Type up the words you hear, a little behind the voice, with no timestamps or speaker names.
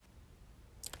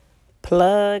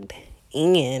Plugged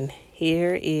in.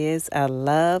 Here is a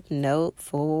love note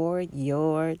for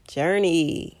your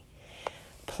journey.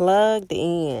 Plugged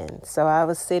in. So I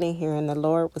was sitting here and the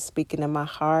Lord was speaking in my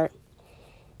heart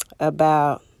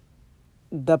about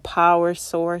the power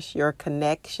source, your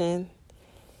connection.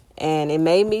 And it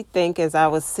made me think as I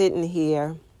was sitting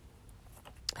here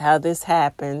how this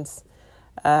happens.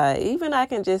 Even I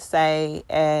can just say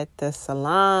at the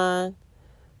salon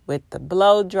with the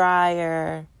blow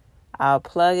dryer, I'll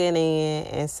plug it in,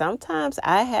 and sometimes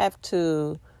I have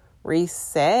to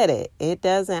reset it. It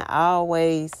doesn't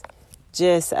always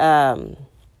just, it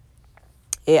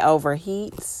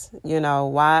overheats. You know,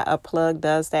 why a plug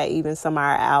does that, even some of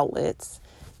our outlets.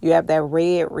 You have that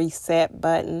red reset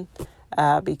button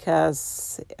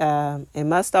because it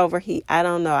must overheat. I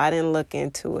don't know. I didn't look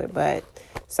into it, but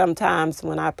sometimes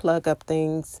when I plug up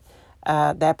things,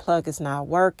 that plug is not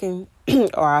working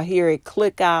or I hear it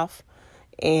click off.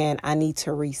 And I need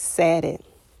to reset it.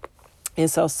 And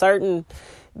so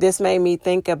this made me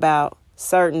think about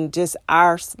certain just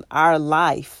our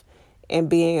life and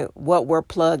being what we're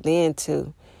plugged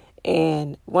into.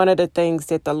 And one of the things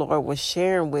that the Lord was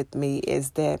sharing with me is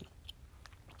that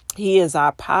He is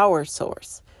our power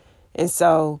source. And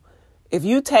so if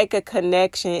you take a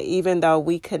connection, even though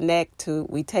we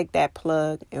take that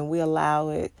plug and we allow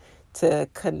it to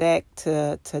connect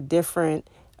to different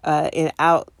and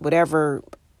out whatever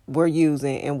we're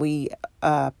using, and we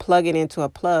plug it into a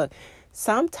plug.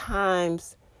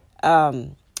 Sometimes,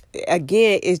 again,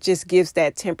 it just gives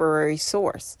that temporary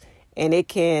source, and it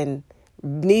can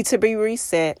need to be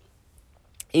reset.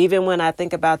 Even when I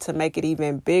think about to make it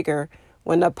even bigger,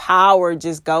 when the power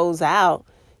just goes out,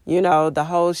 the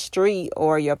whole street,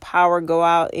 or your power go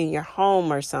out in your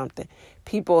home or something.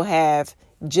 People have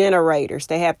generators.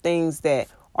 They have things that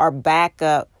are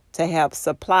backup to help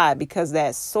supply, because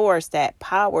that source, that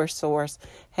power source,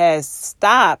 has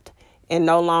stopped and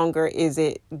no longer is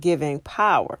it giving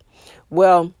power.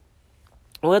 Well,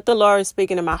 what the Lord is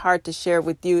speaking in my heart to share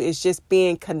with you is just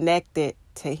being connected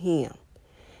to Him.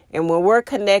 And when we're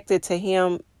connected to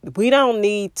Him, we don't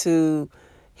need to,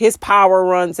 His power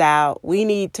runs out. We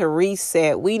need to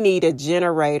reset. We need a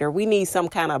generator. We need some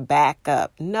kind of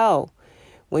backup. No,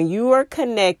 when you are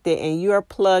connected and you are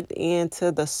plugged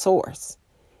into the source,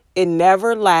 it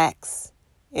never lacks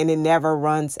and it never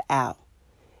runs out.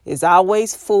 It's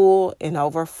always full and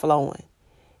overflowing.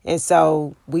 And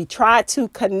so we try to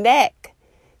connect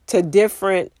to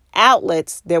different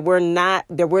outlets that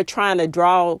we're trying to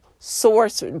draw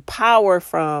source power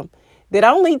from, that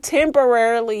only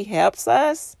temporarily helps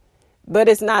us, but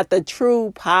it's not the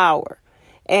true power.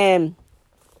 And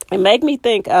it made me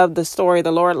think of the story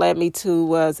the Lord led me to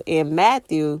was in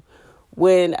Matthew,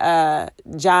 when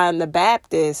John the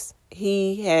Baptist,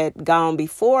 he had gone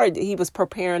before, he was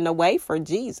preparing the way for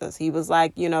Jesus. He was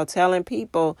like, telling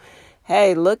people,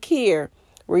 hey, look here,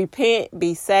 repent,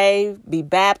 be saved, be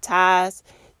baptized.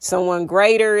 Someone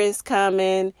greater is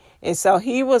coming. And so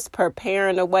he was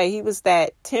preparing the way. He was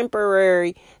that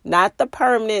temporary, not the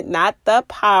permanent, not the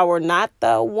power, not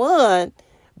the one,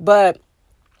 but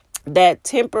that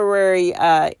temporary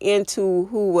into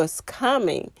who was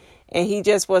coming. And he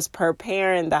just was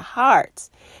preparing the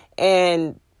hearts.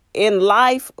 And in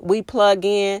life, we plug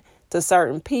in to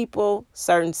certain people,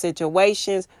 certain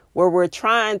situations where we're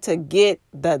trying to get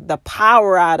the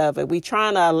power out of it. We're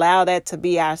trying to allow that to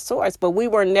be our source, but we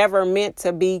were never meant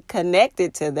to be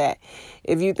connected to that.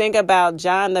 If you think about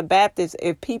John the Baptist,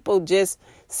 if people just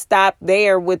stopped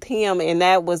there with him and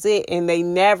that was it, and they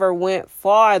never went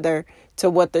farther to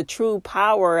what the true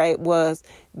power was,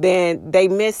 then they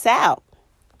miss out.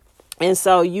 And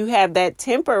so you have that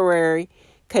temporary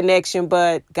connection,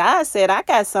 but God said, I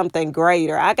got something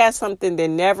greater. I got something that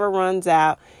never runs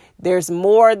out. There's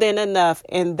more than enough.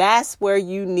 And that's where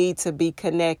you need to be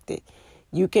connected.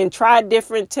 You can try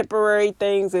different temporary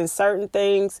things, and certain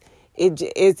things,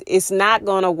 it's not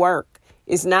going to work.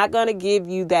 It's not going to give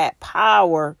you that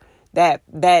power, that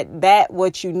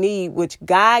what you need, which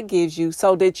God gives you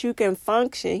so that you can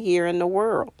function here in the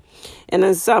world.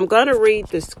 And so I'm going to read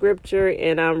the scripture,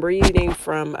 and I'm reading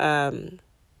from,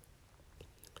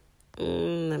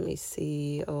 let me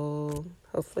see. I'm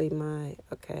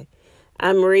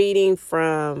reading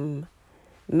from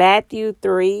Matthew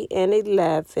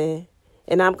 3:11,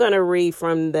 and I'm going to read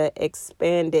from the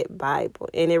Expanded Bible,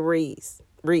 and it reads,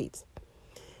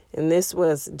 and this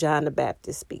was John the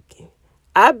Baptist speaking.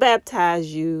 I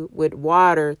baptize you with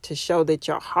water to show that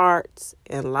your hearts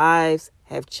and lives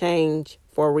have changed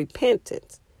for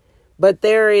repentance. But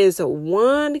there is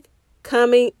one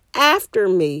coming after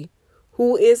me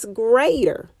who is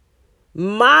greater,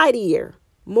 mightier,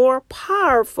 more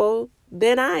powerful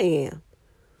than I am,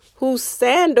 whose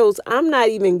sandals I'm not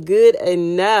even good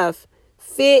enough,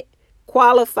 fit,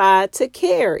 qualified to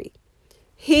carry.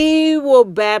 He will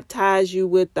baptize you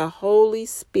with the Holy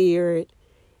Spirit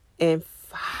and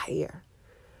fire.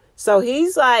 So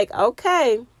he's like,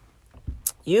 okay,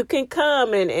 you can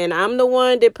come and I'm the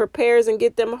one that prepares and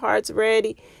get them hearts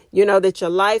ready. That your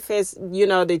life has,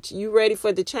 that you ready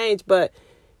for the change, but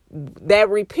that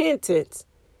repentance.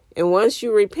 And once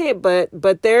you repent,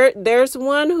 but there's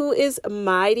one who is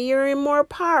mightier and more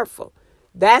powerful.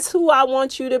 That's who I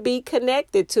want you to be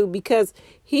connected to, because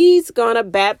he's going to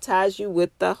baptize you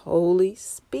with the Holy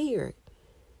Spirit.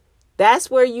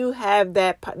 That's where you have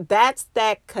that's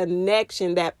that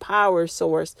connection, that power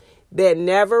source that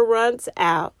never runs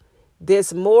out.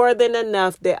 There's more than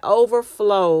enough that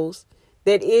overflows,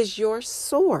 that is your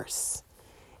source.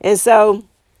 And so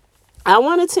I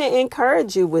wanted to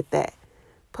encourage you with that.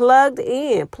 Plugged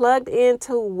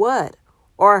into what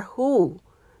or who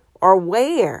or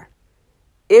where.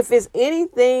 If it's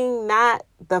anything not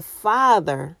the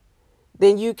Father,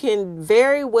 then you can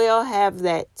very well have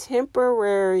that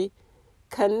temporary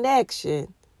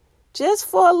connection just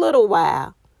for a little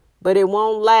while, but it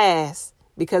won't last,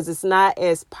 because it's not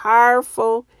as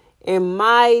powerful and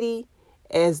mighty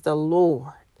as the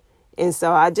Lord. And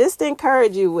so I just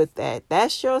encourage you with that.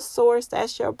 That's your source.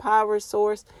 That's your power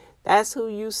source. That's who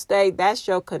you stay. That's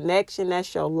your connection.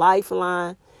 That's your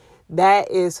lifeline.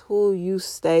 That is who you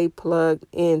stay plugged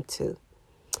into.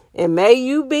 And may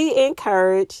you be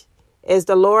encouraged as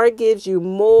the Lord gives you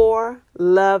more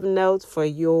love notes for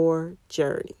your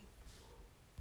journey.